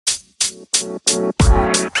Good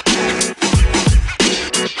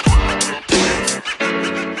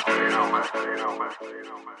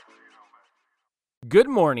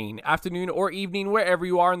morning, afternoon, or evening, wherever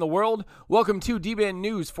you are in the world. Welcome to DBN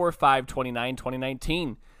News for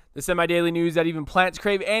 5/29/2019, the semi-daily news that even plants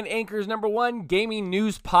crave and Anchor's #1 gaming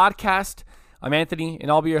news podcast. I'm Anthony, and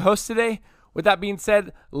I'll be your host today. With that being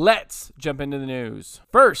said, let's jump into the news.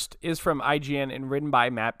 First is from IGN and written by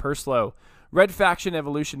Matt Purslow. Red Faction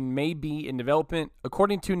Evolution may be in development,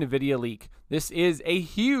 according to NVIDIA leak. This is a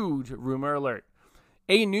huge rumor alert.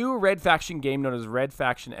 A new Red Faction game known as Red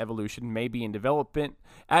Faction Evolution may be in development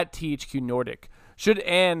at THQ Nordic. Should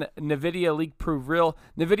an NVIDIA leak prove real,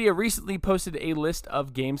 NVIDIA recently posted a list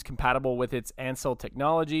of games compatible with its Ansel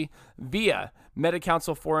technology via Meta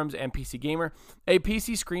Council forums and PC Gamer, a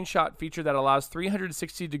PC screenshot feature that allows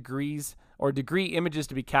 360 degree images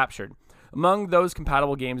to be captured. Among those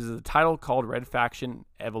compatible games is a title called Red Faction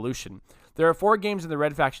Evolution. There are 4 games in the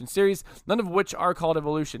Red Faction series, none of which are called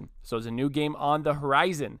Evolution, so it's a new game on the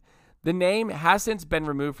horizon. The name has since been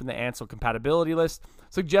removed from the Ansel compatibility list,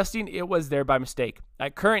 suggesting it was there by mistake.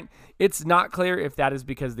 At current, it's not clear if that is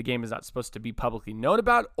because the game is not supposed to be publicly known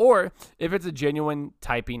about, or if it's a genuine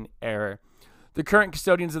typing error. The current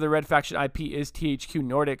custodians of the Red Faction IP is THQ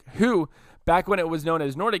Nordic, who, back when it was known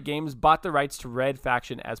as Nordic Games, bought the rights to Red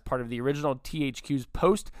Faction as part of the original THQ's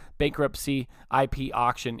post-bankruptcy IP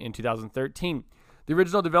auction in 2013. The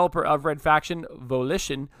original developer of Red Faction,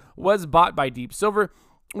 Volition, was bought by Deep Silver,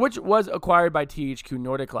 which was acquired by THQ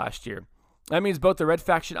Nordic last year. That means both the Red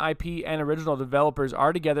Faction IP and original developers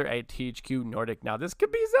are together at THQ Nordic. Now, this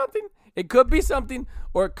could be something. It could be something,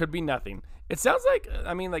 or it could be nothing. It sounds like,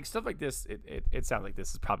 stuff like this, it sounds like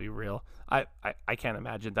this is probably real. I can't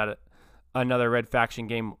imagine that another Red Faction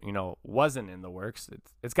game, wasn't in the works.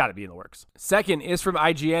 It's got to be in the works. Second is from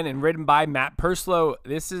IGN and written by Matt Purslow.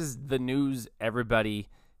 This is the news everybody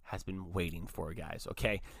has been waiting for, guys,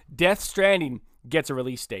 okay? Death Stranding gets a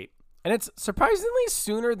release date, and it's surprisingly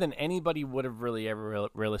sooner than anybody would have really ever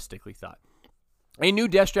realistically thought. A new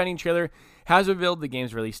Death Stranding trailer has revealed the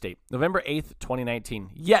game's release date, November 8th, 2019.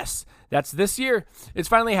 Yes, that's this year. It's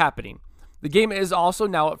finally happening. The game is also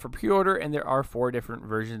now up for pre-order, and there are 4 different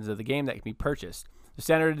versions of the game that can be purchased. The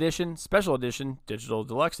Standard Edition, Special Edition, Digital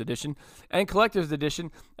Deluxe Edition, and Collector's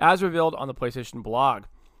Edition, as revealed on the PlayStation blog.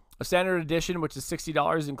 A Standard Edition, which is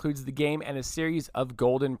 $60, includes the game and a series of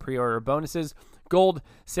golden pre-order bonuses: gold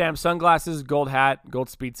Sam sunglasses, gold hat, gold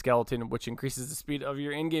speed skeleton, which increases the speed of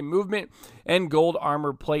your in-game movement, and gold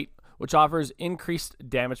armor plate, which offers increased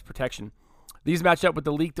damage protection. These match up with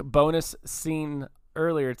the leaked bonus seen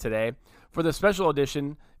earlier today. For the Special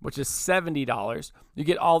Edition, which is $70, you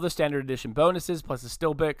get all the Standard Edition bonuses, plus a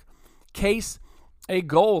steelbook case, a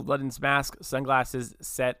gold Legends mask, sunglasses,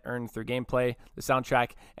 set earned through gameplay, the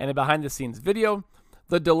soundtrack, and a behind-the-scenes video.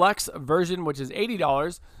 The deluxe version, which is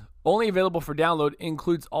 $80, only available for download,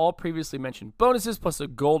 includes all previously mentioned bonuses, plus a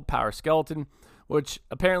gold power skeleton, which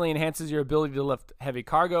apparently enhances your ability to lift heavy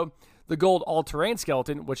cargo, the gold all-terrain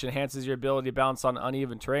skeleton, which enhances your ability to balance on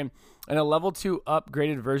uneven terrain, and a level 2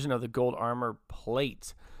 upgraded version of the gold armor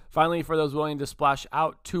plate. Finally, for those willing to splash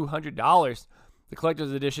out $200, the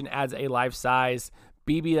Collector's Edition adds a life-size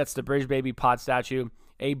BB, that's the Bridge Baby pod statue,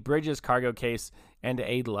 a Bridges cargo case, and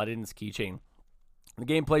a Ludden's keychain. The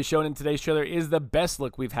gameplay shown in today's trailer is the best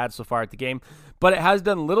look we've had so far at the game, but it has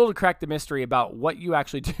done little to crack the mystery about what you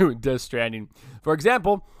actually do in Death Stranding. For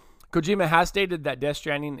example, Kojima has stated that Death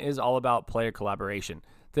Stranding is all about player collaboration.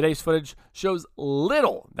 Today's footage shows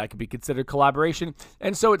little that could be considered collaboration,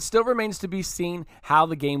 and so it still remains to be seen how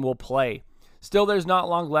the game will play. Still, there's not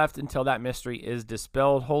long left until that mystery is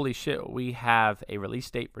dispelled. Holy shit, we have a release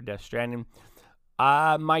date for Death Stranding.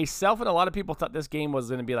 Myself and a lot of people thought this game was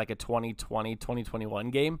going to be like a 2020,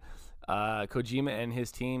 2021 game. Kojima and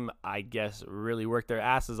his team, I guess, really worked their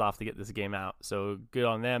asses off to get this game out. So good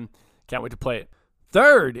on them. Can't wait to play it.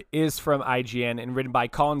 Third is from IGN and written by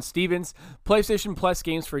Colin Stevens. PlayStation Plus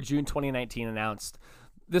games for June 2019 announced.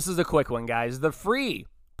 This is a quick one, guys. The free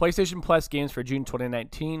PlayStation Plus games for June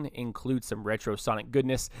 2019 include some retro Sonic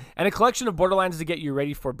goodness and a collection of Borderlands to get you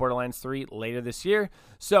ready for Borderlands 3 later this year.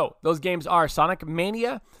 So those games are Sonic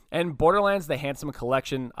Mania and Borderlands: The Handsome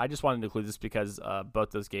Collection. I just wanted to include this because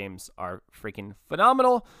both those games are freaking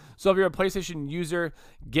phenomenal. So if you're a PlayStation user,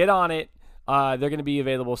 get on it. They're going to be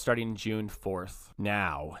available starting June 4th.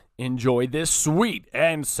 Now, enjoy this sweet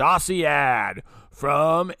and saucy ad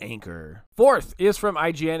from Anchor. Fourth is from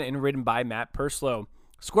IGN and written by Matt Purslow.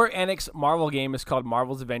 Square Enix Marvel game is called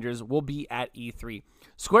Marvel's Avengers will be at E3.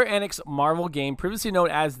 Square Enix Marvel game, previously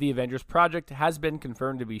known as the Avengers Project, has been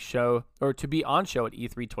confirmed to be on show at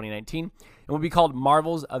E3 2019 and will be called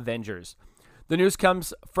Marvel's Avengers. The news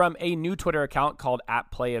comes from a new Twitter account called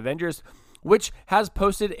 @PlayAvengers, which has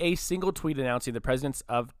posted a single tweet announcing the presence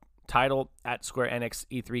of title at Square Enix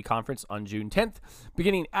E3 conference on June 10th,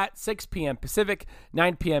 beginning at 6 p.m. Pacific,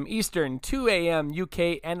 9 p.m. Eastern, 2 a.m.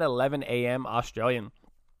 UK, and 11 a.m. Australian.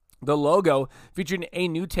 The logo, featuring a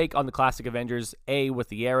new take on the classic Avengers A with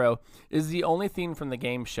the arrow, is the only theme from the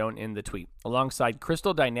game shown in the tweet, alongside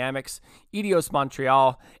Crystal Dynamics, Eidos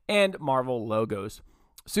Montreal, and Marvel logos.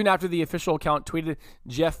 Soon after the official account tweeted,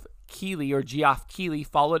 Geoff Keighley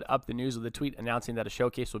followed up the news with a tweet announcing that a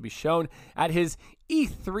showcase will be shown at his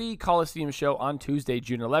E3 Coliseum show on Tuesday,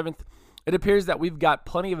 June 11th. It appears that we've got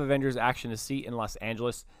plenty of Avengers action to see in Los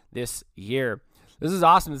Angeles this year. This is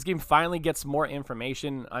awesome. This game finally gets more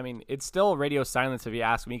information. I mean, it's still radio silence if you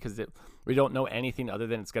ask me, because we don't know anything other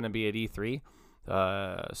than it's going to be at E3.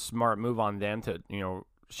 Smart move on them to,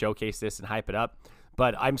 showcase this and hype it up.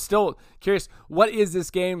 But I'm still curious, what is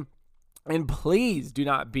this game? And please do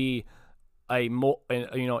not be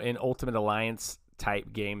an Ultimate Alliance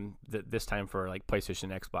type game this time for like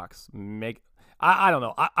PlayStation, Xbox. I don't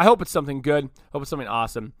know. I hope it's something good. I hope it's something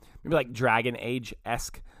awesome. Maybe like Dragon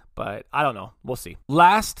Age-esque. But I don't know. We'll see.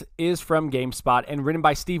 Last is from GameSpot and written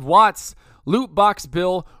by Steve Watts. Loot box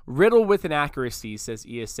bill riddled with inaccuracies, says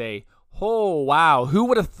ESA. Oh, wow. Who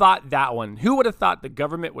would have thought that one? Who would have thought the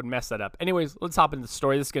government would mess that up? Anyways, let's hop into the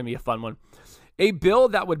story. This is going to be a fun one. A bill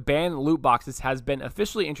that would ban loot boxes has been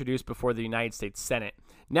officially introduced before the United States Senate.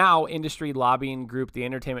 Now, industry lobbying group, the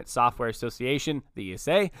Entertainment Software Association, the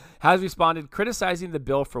ESA, has responded criticizing the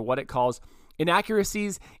bill for what it calls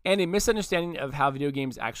inaccuracies and a misunderstanding of how video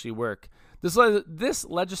games actually work. This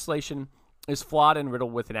legislation is flawed and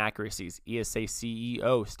riddled with inaccuracies, ESA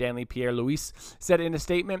CEO Stanley Pierre-Louis said in a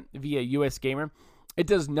statement via US Gamer. It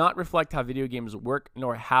does not reflect how video games work,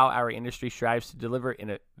 nor how our industry strives to deliver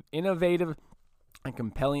innovative and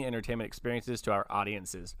compelling entertainment experiences to our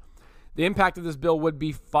audiences. The impact of this bill would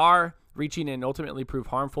be far-reaching and ultimately prove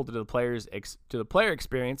harmful to the player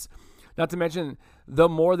experience, not to mention the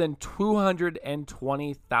more than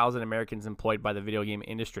 220,000 Americans employed by the video game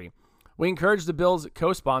industry. We encourage the bill's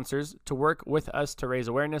co-sponsors to work with us to raise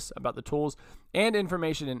awareness about the tools and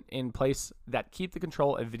information in place that keep the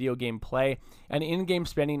control of video game play and in-game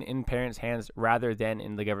spending in parents' hands rather than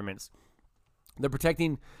in the government's. The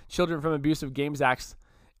Protecting Children from Abusive Games Act,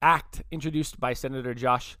 introduced by Senator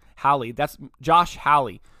Josh Hawley. That's Josh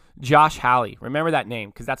Hawley. Josh Hawley. Remember that name,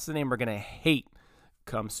 because that's the name we're going to hate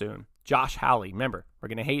come soon. Josh Hawley. Remember, we're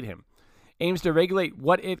going to hate him. Aims to regulate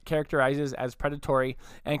what it characterizes as predatory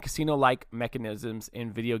and casino-like mechanisms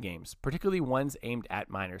in video games, particularly ones aimed at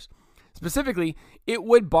minors. Specifically, it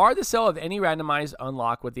would bar the sale of any randomized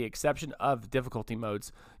unlock with the exception of difficulty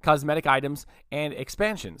modes, cosmetic items, and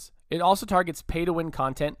expansions. It also targets pay-to-win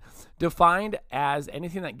content defined as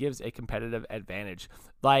anything that gives a competitive advantage,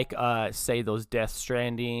 like, say, those Death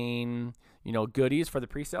Stranding, goodies for the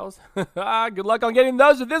pre-sales. Good luck on getting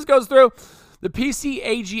those if this goes through. The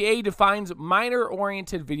PCAGA defines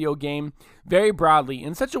minor-oriented video game very broadly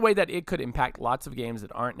in such a way that it could impact lots of games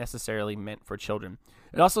that aren't necessarily meant for children.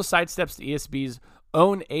 It also sidesteps the ESB's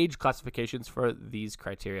own age classifications for these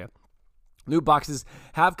criteria. Loot boxes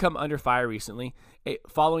have come under fire recently,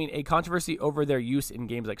 following a controversy over their use in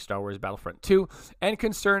games like Star Wars Battlefront 2 and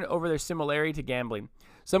concern over their similarity to gambling.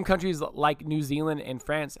 Some countries like New Zealand and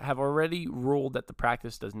France have already ruled that the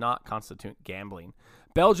practice does not constitute gambling.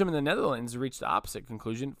 Belgium and the Netherlands reached the opposite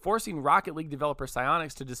conclusion, forcing Rocket League developer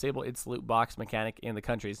Psyonix to disable its loot box mechanic in the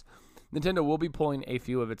countries. Nintendo will be pulling a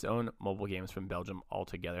few of its own mobile games from Belgium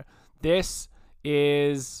altogether. This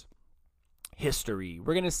is history.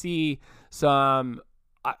 We're going to see some...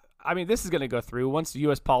 this is going to go through. Once the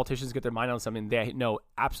U.S. politicians get their mind on something they know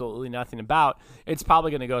absolutely nothing about, it's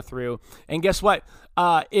probably going to go through. And guess what?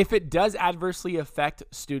 If it does adversely affect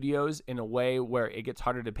studios in a way where it gets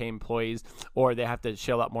harder to pay employees or they have to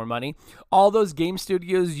shell out more money, all those game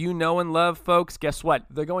studios you know and love, folks, guess what?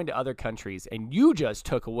 They're going to other countries. And you just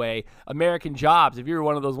took away American jobs if you were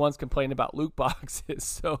one of those ones complaining about loot boxes.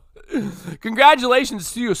 So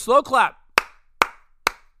congratulations to you. Slow clap.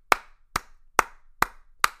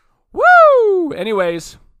 Woo!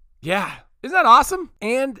 Anyways, yeah, isn't that awesome?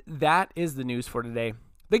 And that is the news for today.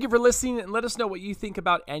 Thank you for listening, and let us know what you think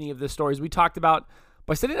about any of the stories we talked about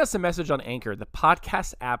by sending us a message on Anchor, the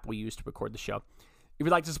podcast app we use to record the show. If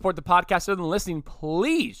you'd like to support the podcast other than listening,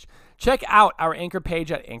 please check out our Anchor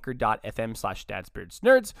page at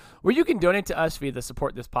anchor.fm/dadsbeardsnerds, where you can donate to us via the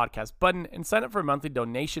support this podcast button and sign up for a monthly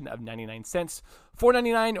donation of 99 cents,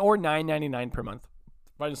 $4.99, or $9.99 per month.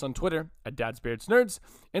 Find us on Twitter at Dad Spirits Nerds,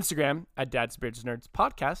 Instagram at Dad Spirits Nerds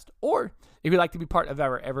Podcast, or if you'd like to be part of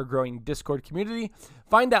our ever-growing Discord community,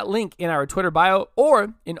 find that link in our Twitter bio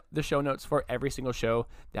or in the show notes for every single show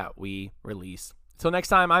that we release. Until next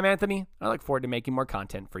time, I'm Anthony. I look forward to making more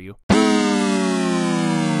content for you.